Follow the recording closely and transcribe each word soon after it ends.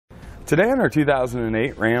Today on our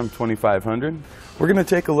 2008 Ram 2500, we're going to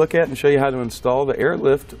take a look at and show you how to install the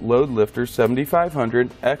Airlift LoadLifter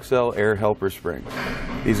 7500 XL Air Helper Springs.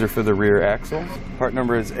 These are for the rear axle. Part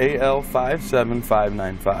number is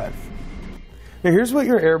AL57595. Now here's what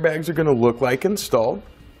your airbags are going to look like installed.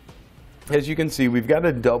 As you can see, we've got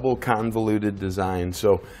a double convoluted design,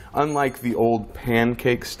 so unlike the old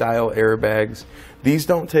pancake style airbags, these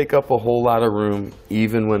don't take up a whole lot of room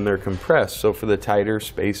even when they're compressed. So for the tighter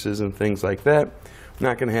spaces and things like that, I'm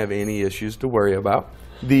not going to have any issues to worry about.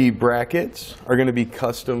 The brackets are going to be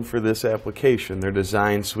custom for this application. They're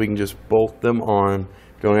designed so we can just bolt them on.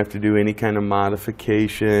 Don't have to do any kind of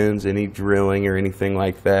modifications, any drilling or anything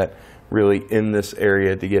like that really in this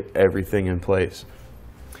area to get everything in place.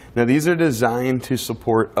 Now these are designed to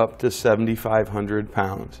support up to 7,500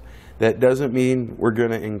 pounds. That doesn't mean we're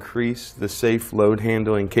going to increase the safe load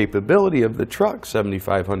handling capability of the truck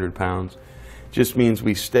 7,500 pounds. It just means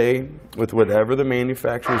we stay with whatever the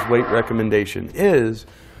manufacturer's weight recommendation is,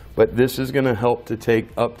 but this is going to help to take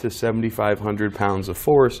up to 7,500 pounds of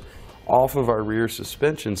force off of our rear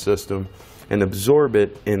suspension system and absorb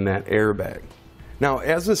it in that airbag. Now,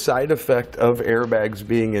 as a side effect of airbags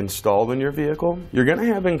being installed in your vehicle, you're going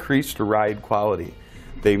to have increased ride quality.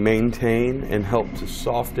 They maintain and help to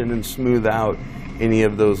soften and smooth out any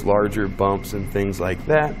of those larger bumps and things like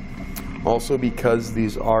that. Also, because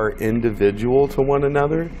these are individual to one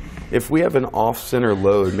another, if we have an off-center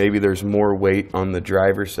load, maybe there's more weight on the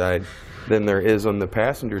driver's side than there is on the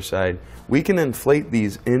passenger side, we can inflate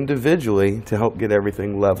these individually to help get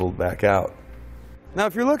everything leveled back out. Now,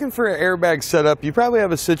 if you're looking for an airbag setup, you probably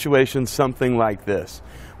have a situation something like this.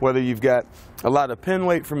 Whether you've got a lot of pin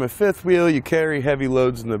weight from a fifth wheel, you carry heavy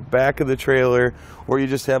loads in the back of the trailer, or you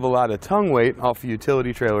just have a lot of tongue weight off a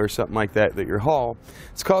utility trailer or something like that that you haul,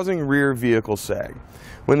 it's causing rear vehicle sag.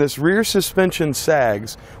 When this rear suspension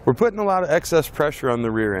sags, we're putting a lot of excess pressure on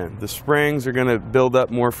the rear end. The springs are going to build up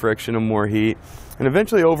more friction and more heat, and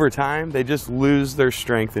eventually over time they just lose their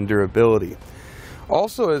strength and durability.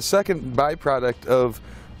 Also, a second byproduct of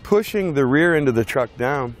pushing the rear end of the truck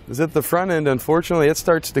down is that the front end, unfortunately, it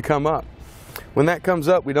starts to come up. When that comes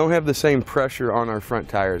up, we don't have the same pressure on our front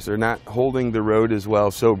tires. They're not holding the road as well.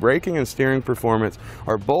 So braking and steering performance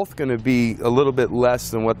are both going to be a little bit less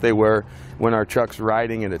than what they were when our truck's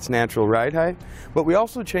riding at its natural ride height. But we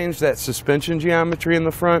also changed that suspension geometry in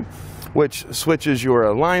the front, which switches your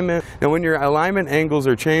alignment. Now when your alignment angles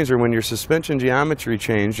are changed, or when your suspension geometry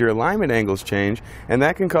changes, your alignment angles change, and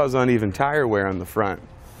that can cause uneven tire wear on the front.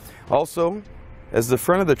 Also, as the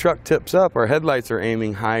front of the truck tips up, our headlights are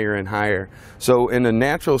aiming higher and higher. So in a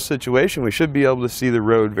natural situation, we should be able to see the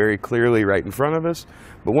road very clearly right in front of us.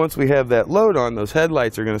 But once we have that load on, those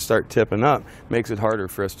headlights are going to start tipping up. Makes it harder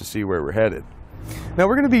for us to see where we're headed. Now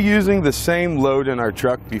we're going to be using the same load in our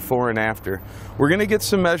truck before and after. We're going to get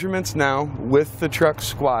some measurements now with the truck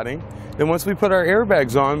squatting. And once we put our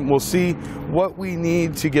airbags on, we'll see what we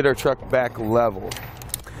need to get our truck back level.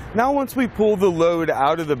 Now once we pull the load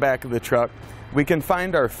out of the back of the truck, we can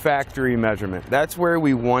find our factory measurement. That's where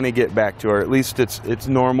we want to get back to, or at least its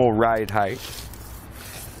normal ride height.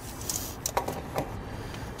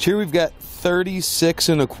 Here we've got 36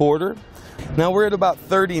 1/4. Now we're at about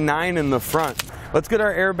 39 in the front. Let's get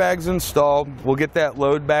our airbags installed. We'll get that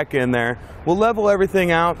load back in there. We'll level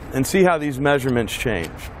everything out and see how these measurements change.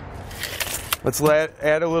 Let's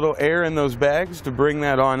add a little air in those bags to bring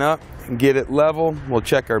that on up and get it level. We'll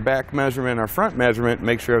check our back measurement, our front measurement, and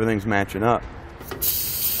make sure everything's matching up.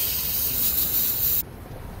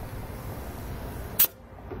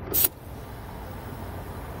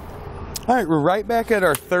 All right, we're right back at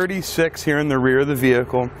our 36 here in the rear of the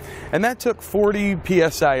vehicle, and that took 40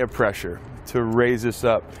 psi of pressure to raise this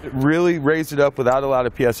up. It really raised it up without a lot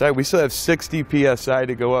of psi. We still have 60 psi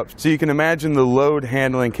to go up. So you can imagine the load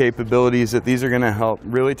handling capabilities that these are going to help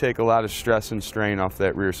really take a lot of stress and strain off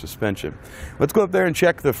that rear suspension. Let's go up there and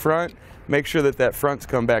check the front, make sure that that front's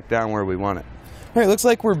come back down where we want it. All right, looks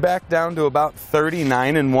like we're back down to about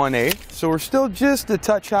 39 1/8, so we're still just a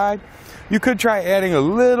touch high. You could try adding a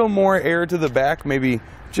little more air to the back, maybe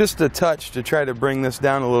just a touch to try to bring this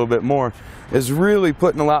down a little bit more. Is really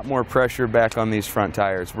putting a lot more pressure back on these front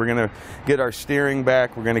tires. We're going to get our steering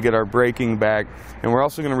back, we're going to get our braking back, and we're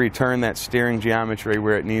also going to return that steering geometry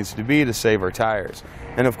where it needs to be to save our tires.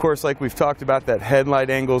 And of course, like we've talked about, that headlight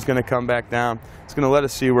angle is going to come back down. It's going to let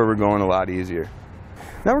us see where we're going a lot easier.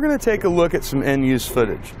 Now we're going to take a look at some in-use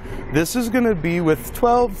footage. This is going to be with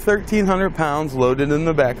 1,300 pounds loaded in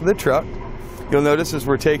the back of the truck. You'll notice as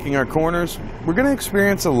we're taking our corners, we're going to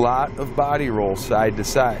experience a lot of body roll side to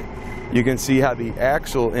side. You can see how the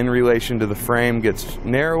axle in relation to the frame gets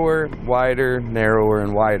narrower, wider, narrower,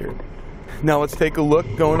 and wider. Now let's take a look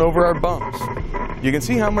going over our bumps. You can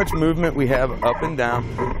see how much movement we have up and down.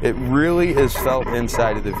 It really is felt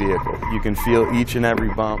inside of the vehicle. You can feel each and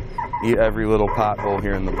every bump, every little pothole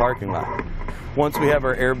here in the parking lot. Once we have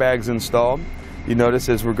our airbags installed, you notice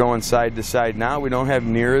as we're going side to side now, we don't have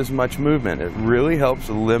near as much movement. It really helps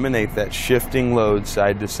eliminate that shifting load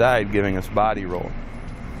side to side, giving us body roll.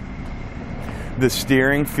 The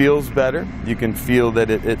steering feels better. You can feel that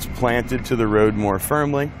it's planted to the road more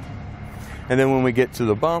firmly. And then when we get to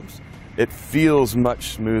the bumps, it feels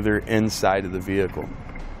much smoother inside of the vehicle.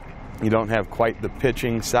 You don't have quite the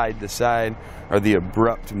pitching side to side or the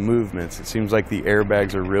abrupt movements. It seems like the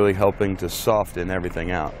airbags are really helping to soften everything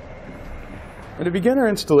out. To begin our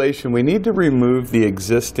installation, we need to remove the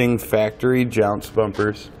existing factory jounce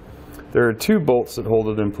bumpers. There are 2 bolts that hold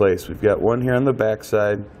it in place. We've got one here on the back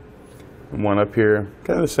side and one up here,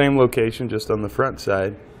 kind of the same location, just on the front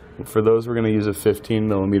side. For those, we're going to use a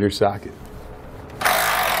 15mm socket.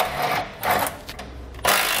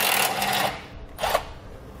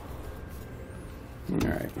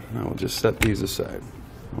 Alright, now we'll just set these aside.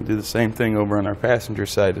 We'll do the same thing over on our passenger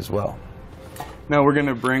side as well. Now we're going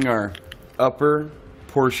to bring our upper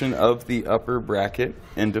portion of the upper bracket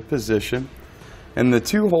into position, and the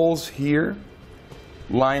 2 holes here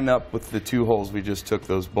line up with the 2 holes we just took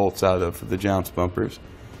those bolts out of for the jounce bumpers.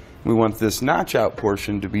 We want this notch out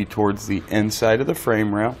portion to be towards the inside of the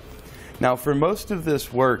frame rail. Now for most of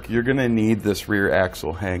this work, you're going to need this rear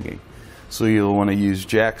axle hanging, so you'll want to use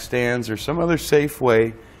jack stands or some other safe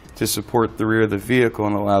way to support the rear of the vehicle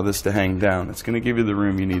and allow this to hang down. It's going to give you the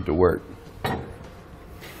room you need to work.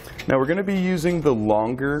 Now we're going to be using the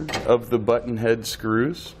longer of the button head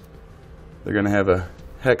screws. They're going to have a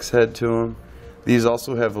hex head to them. These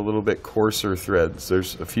also have a little bit coarser threads.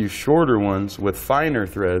 There's a few shorter ones with finer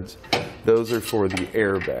threads. Those are for the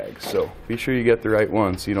airbags, so be sure you get the right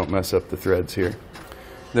one so you don't mess up the threads here.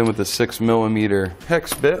 Then with the 6mm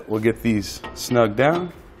hex bit, we'll get these snug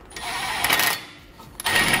down.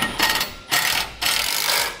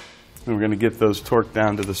 And we're going to get those torqued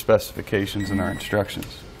down to the specifications in our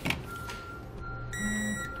instructions.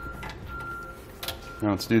 Now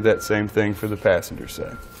let's do that same thing for the passenger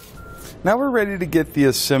side. Now we're ready to get the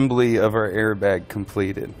assembly of our airbag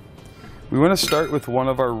completed. We want to start with one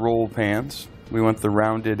of our roll pans. We want the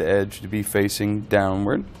rounded edge to be facing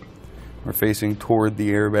downward. We're facing toward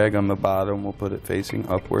the airbag on the bottom. We'll put it facing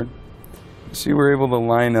upward. See, we're able to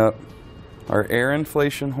line up our air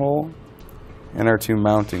inflation hole and our 2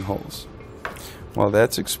 mounting holes. While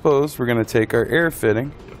that's exposed, we're going to take our air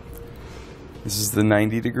fitting. This is the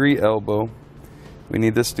 90-degree elbow. We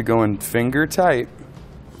need this to go in finger tight.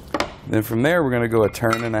 Then from there, we're going to go 1.5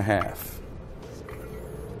 turns.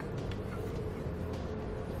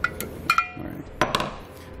 All right.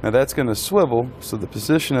 Now that's going to swivel, so the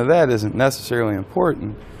position of that isn't necessarily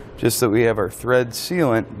important, just that we have our thread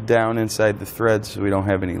sealant down inside the thread so we don't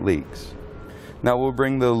have any leaks. Now we'll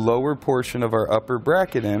bring the lower portion of our upper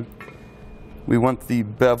bracket in. We want the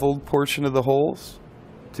beveled portion of the holes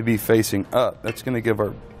to be facing up. That's going to give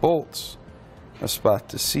our bolts a spot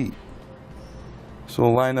to seat. So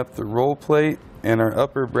we'll line up the roll plate and our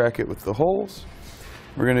upper bracket with the holes.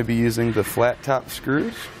 We're going to be using the flat top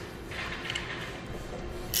screws.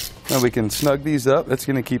 Now we can snug these up. That's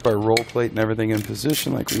going to keep our roll plate and everything in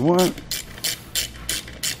position like we want.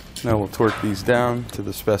 Now we'll torque these down to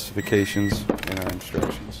the specifications in our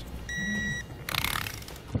instructions.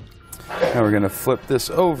 Now we're going to flip this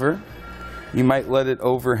over. You might let it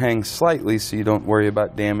overhang slightly so you don't worry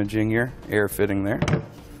about damaging your air fitting there.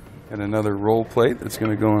 And another roll plate that's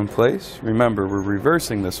going to go in place. Remember, we're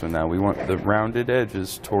reversing this one now. We want the rounded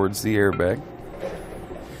edges towards the airbag.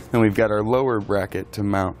 Then we've got our lower bracket to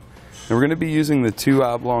mount. And we're going to be using the 2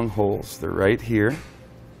 oblong holes. They're right here.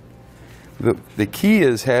 The key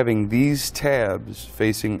is having these tabs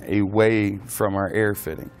facing away from our air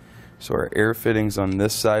fitting. So our air fitting's on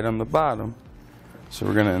this side on the bottom. So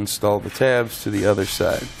we're going to install the tabs to the other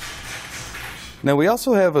side. Now we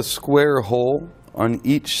also have a square hole on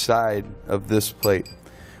each side of this plate.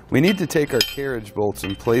 We need to take our carriage bolts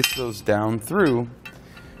and place those down through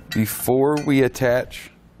before we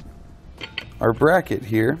attach our bracket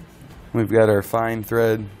here. We've got our fine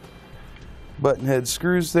thread button head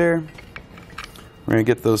screws there. We're going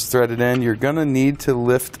to get those threaded in. You're going to need to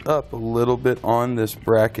lift up a little bit on this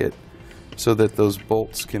bracket so that those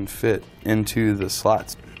bolts can fit into the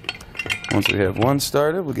slots. Once we have one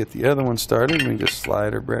started, we'll get the other one started. We can just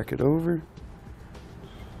slide our bracket over.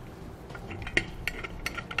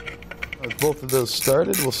 With both of those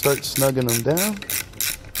started, we'll start snugging them down.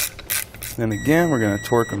 And again, we're going to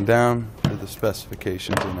torque them down to the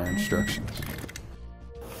specifications in our instructions.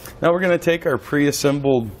 Now we're going to take our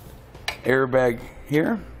pre-assembled airbag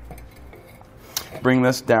here, bring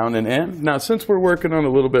this down and in. Now since we're working on a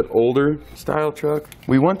little bit older style truck,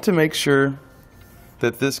 we want to make sure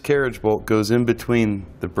that this carriage bolt goes in between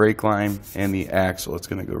the brake line and the axle. It's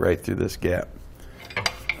going to go right through this gap. All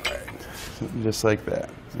right. Just like that.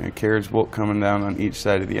 A carriage bolt coming down on each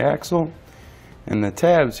side of the axle. And the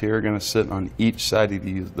tabs here are going to sit on each side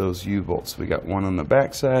of those U-bolts. We got one on the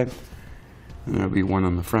back side, and there'll be one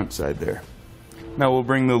on the front side there. Now we'll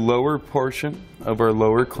bring the lower portion of our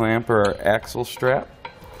lower clamp or our axle strap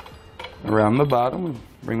around the bottom and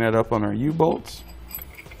bring that up on our U-bolts.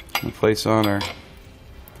 We'll place on our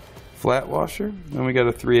flat washer. Then we got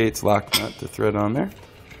a 3/8 lock nut to thread on there.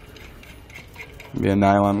 It'll be a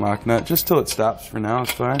nylon lock nut, just till it stops for now,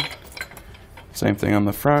 it's fine. Same thing on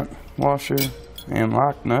the front washer and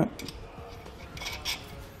lock nut.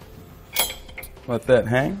 Let that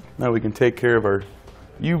hang. Now we can take care of our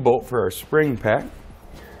U-bolt for our spring pack.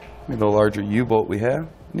 The larger U-bolt we have.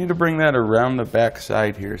 We need to bring that around the back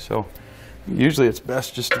side here. So usually it's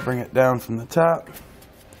best just to bring it down from the top.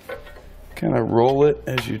 Kind of roll it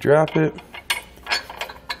as you drop it.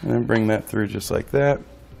 And then bring that through just like that.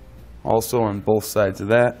 Also on both sides of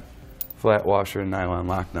that, flat washer and nylon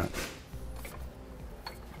lock nut.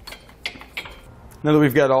 Now that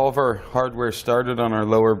we've got all of our hardware started on our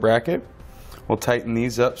lower bracket, we'll tighten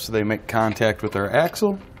these up so they make contact with our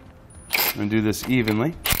axle and do this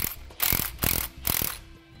evenly.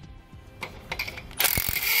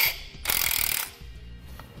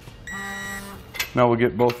 Now we'll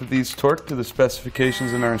get both of these torqued to the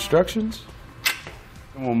specifications in our instructions,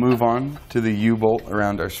 and we'll move on to the U-bolt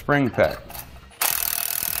around our spring pack.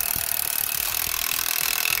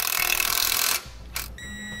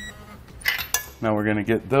 Now we're going to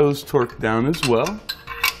get those torqued down as well.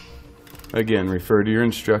 Again, refer to your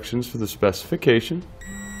instructions for the specification.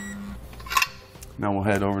 Now we'll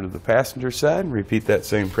head over to the passenger side and repeat that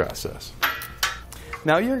same process.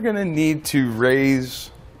 Now you're going to need to raise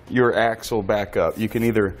your axle back up. You can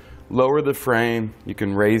either lower the frame, you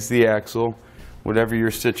can raise the axle, whatever your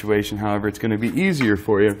situation, however it's going to be easier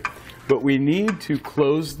for you. But we need to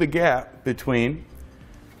close the gap between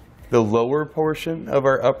the lower portion of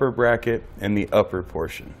our upper bracket and the upper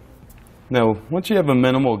portion. Now, once you have a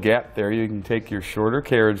minimal gap there, you can take your shorter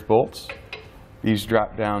carriage bolts. These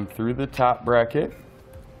drop down through the top bracket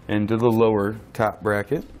into the lower top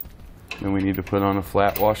bracket. And we need to put on a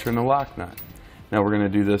flat washer and a lock nut. Now we're going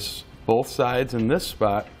to do this both sides in this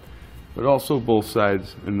spot, but also both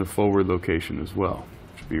sides in the forward location as well,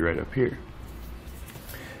 which will be right up here.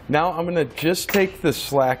 Now I'm going to just take the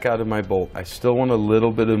slack out of my bolt. I still want a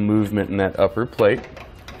little bit of movement in that upper plate.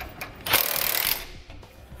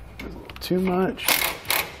 A little too much.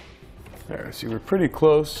 There, see, we're pretty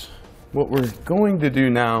close. What we're going to do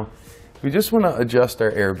now, we just want to adjust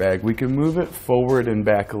our airbag. We can move it forward and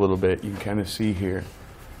back a little bit. You can kind of see here.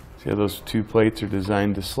 See how those two plates are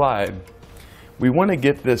designed to slide. We want to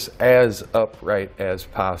get this as upright as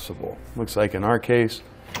possible. Looks like in our case,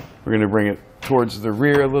 we're going to bring it towards the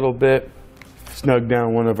rear a little bit, snug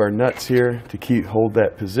down one of our nuts here to hold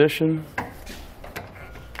that position.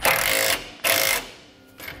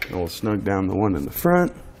 And we'll snug down the one in the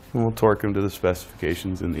front, and we'll torque them to the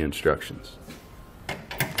specifications in the instructions.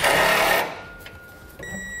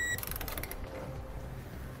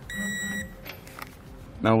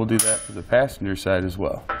 Now we'll do that for the passenger side as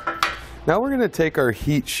well. Now we're going to take our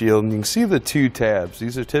heat shield, and you can see the two tabs.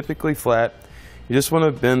 These are typically flat. You just want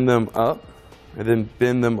to bend them up and then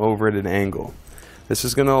bend them over at an angle. This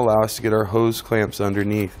is going to allow us to get our hose clamps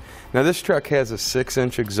underneath. Now this truck has a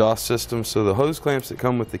 6-inch exhaust system, so the hose clamps that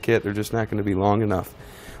come with the kit are just not going to be long enough.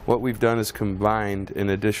 What we've done is combined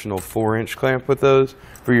an additional 4-inch clamp with those.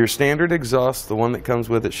 For your standard exhaust, the one that comes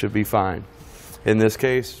with it should be fine. In this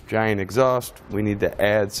case, giant exhaust, we need to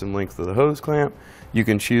add some length to the hose clamp. You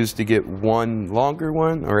can choose to get one longer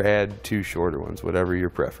one or add two shorter ones, whatever your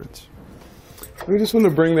preference. We just want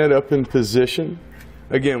to bring that up in position.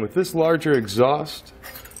 Again, with this larger exhaust,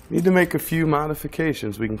 we need to make a few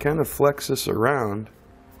modifications. We can kind of flex this around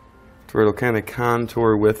to where it'll kind of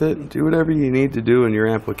contour with it. Do whatever you need to do in your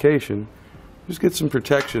application. Just get some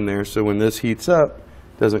protection there so when this heats up,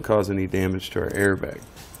 it doesn't cause any damage to our airbag.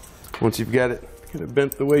 Once you've got it kind of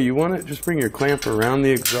bent the way you want it, just bring your clamp around the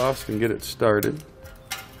exhaust and get it started.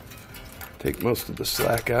 Take most of the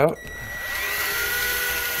slack out.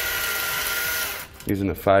 Using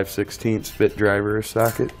a 5/16 bit driver or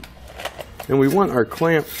socket. And we want our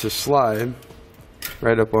clamp to slide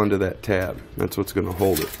right up onto that tab. That's what's going to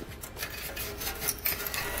hold it.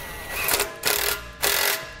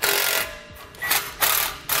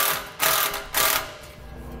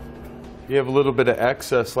 you have a little bit of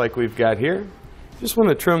excess like we've got here, just want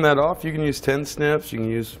to trim that off. You can use 10 snips, you can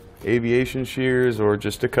use aviation shears, or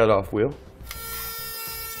just a cutoff wheel.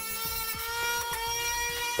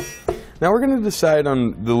 Now we're going to decide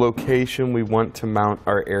on the location we want to mount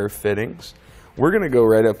our air fittings. We're going to go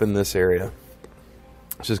right up in this area.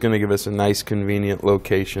 It's just going to give us a nice convenient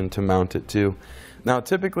location to mount it to. Now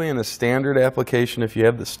typically in a standard application, if you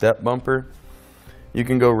have the step bumper, you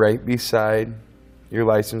can go right beside your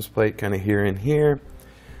license plate, kind of here and here.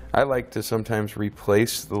 I like to sometimes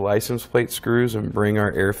replace the license plate screws and bring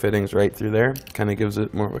our air fittings right through there. Kind of gives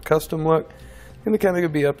it more of a custom look. And it kind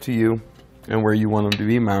of be up to you and where you want them to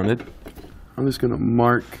be mounted. I'm just going to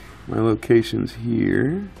mark my locations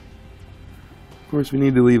here. Of course, we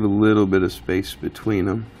need to leave a little bit of space between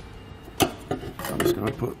them. I'm just going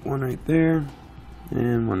to put one right there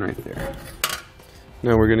and one right there.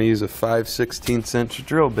 Now we're going to use a 5/16 inch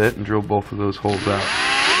drill bit and drill both of those holes out.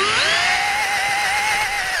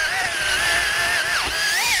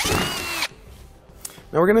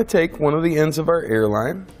 Now we're going to take one of the ends of our air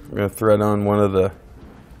line. We're going to thread on one of the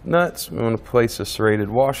nuts. We want to place a serrated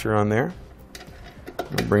washer on there.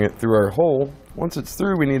 We'll bring it through our hole. Once it's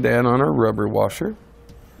through, we need to add on our rubber washer.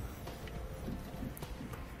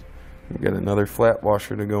 We've got another flat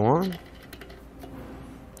washer to go on.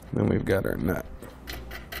 Then we've got our nut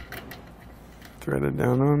threaded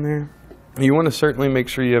down on there. You want to certainly make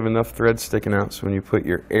sure you have enough thread sticking out so when you put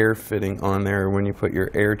your air fitting on there, or when you put your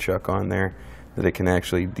air chuck on there, that it can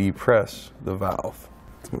actually depress the valve.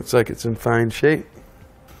 Looks like it's in fine shape.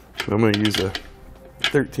 So I'm going to use a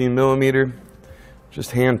 13 millimeter. Just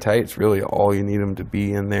hand tight, it's really all you need them to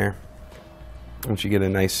be in there. Once you get a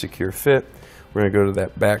nice secure fit, we're going to go to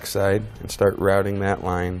that back side and start routing that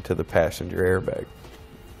line to the passenger airbag.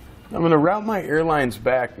 I'm going to route my air lines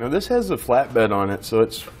back. Now this has a flatbed on it, so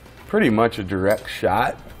it's pretty much a direct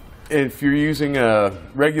shot. If you're using a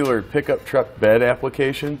regular pickup truck bed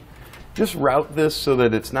application, just route this so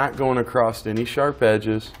that it's not going across any sharp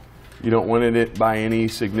edges. You don't want it by any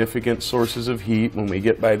significant sources of heat. When we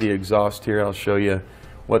get by the exhaust here, I'll show you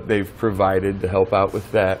what they've provided to help out with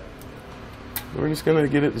that. We're just going to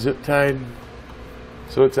get it zip tied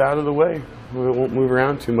so it's out of the way. It won't move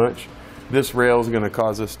around too much. This rail is going to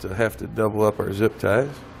cause us to have to double up our zip ties.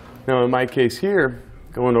 Now in my case here,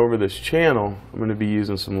 going over this channel, I'm going to be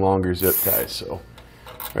using some longer zip ties, so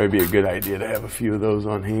it might be a good idea to have a few of those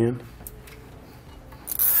on hand.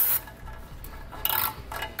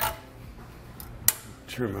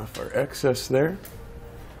 Trim off our excess there.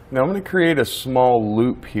 Now I'm going to create a small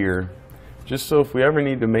loop here, just so if we ever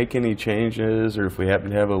need to make any changes, or if we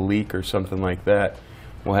happen to have a leak or something like that,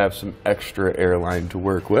 we'll have some extra airline to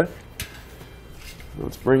work with.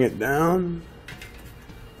 Let's bring it down,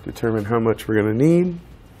 determine how much we're going to need.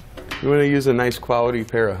 We want to use a nice quality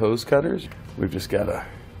pair of hose cutters. We've just got a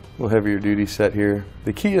little heavier duty set here.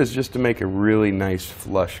 The key is just to make a really nice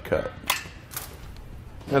flush cut.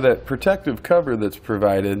 Now that protective cover that's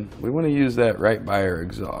provided, we want to use that right by our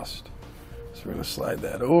exhaust. So we're going to slide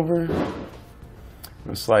that over. We're going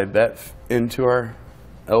to slide that into our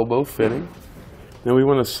elbow fitting. Then we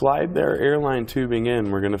want to slide their airline tubing in.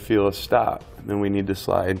 We're going to feel a stop. And then we need to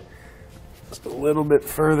slide just a little bit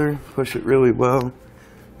further, push it really well.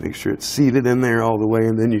 Make sure it's seated in there all the way,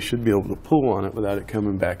 and then you should be able to pull on it without it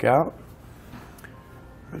coming back out.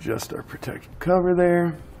 Adjust our protective cover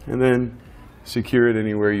there, and then secure it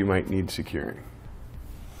anywhere you might need securing.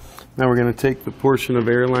 Now we're going to take the portion of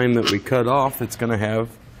airline that we cut off. It's going to have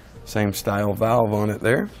the same style valve on it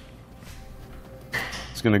there.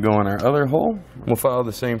 It's going to go in our other hole. We'll follow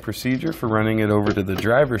the same procedure for running it over to the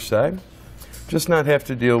driver's side. Just not have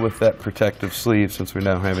to deal with that protective sleeve since we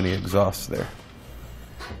don't have any exhausts there.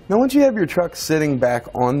 Now once you have your truck sitting back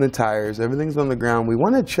on the tires, everything's on the ground, we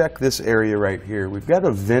want to check this area right here. We've got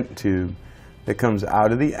a vent tube that comes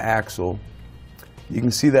out of the axle. You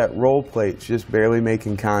can see that roll plate's just barely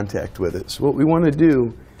making contact with it. So what we want to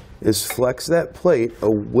do is flex that plate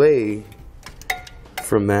away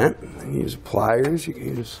from that. Use pliers, you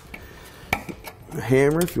can use a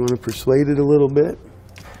hammer if you want to persuade it a little bit.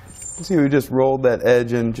 See, we just rolled that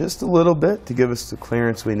edge in just a little bit to give us the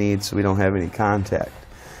clearance we need so we don't have any contact.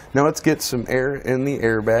 Now let's get some air in the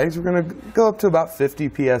airbags. We're going to go up to about 50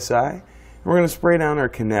 psi. We're going to spray down our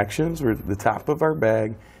connections. We're at the top of our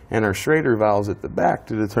bag, and our Schrader valves at the back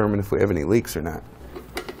to determine if we have any leaks or not.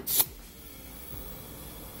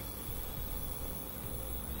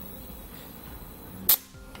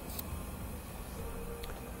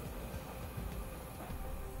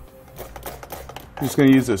 I'm just going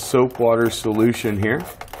to use a soap water solution here.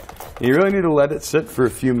 You really need to let it sit for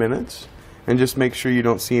a few minutes and just make sure you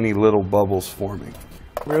don't see any little bubbles forming.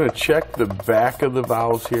 We're going to check the back of the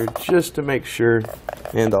valves here just to make sure,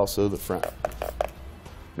 and also the front.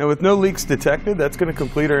 Now with no leaks detected, that's going to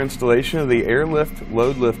complete our installation of the Airlift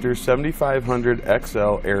LoadLifter 7500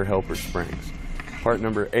 XL Air Helper Springs. Part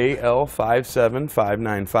number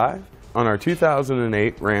AL57595 on our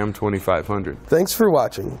 2008 Ram 2500. Thanks for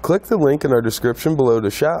watching. Click the link in our description below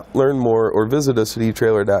to shop, learn more, or visit us at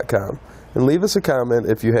etrailer.com. And leave us a comment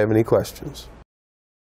if you have any questions.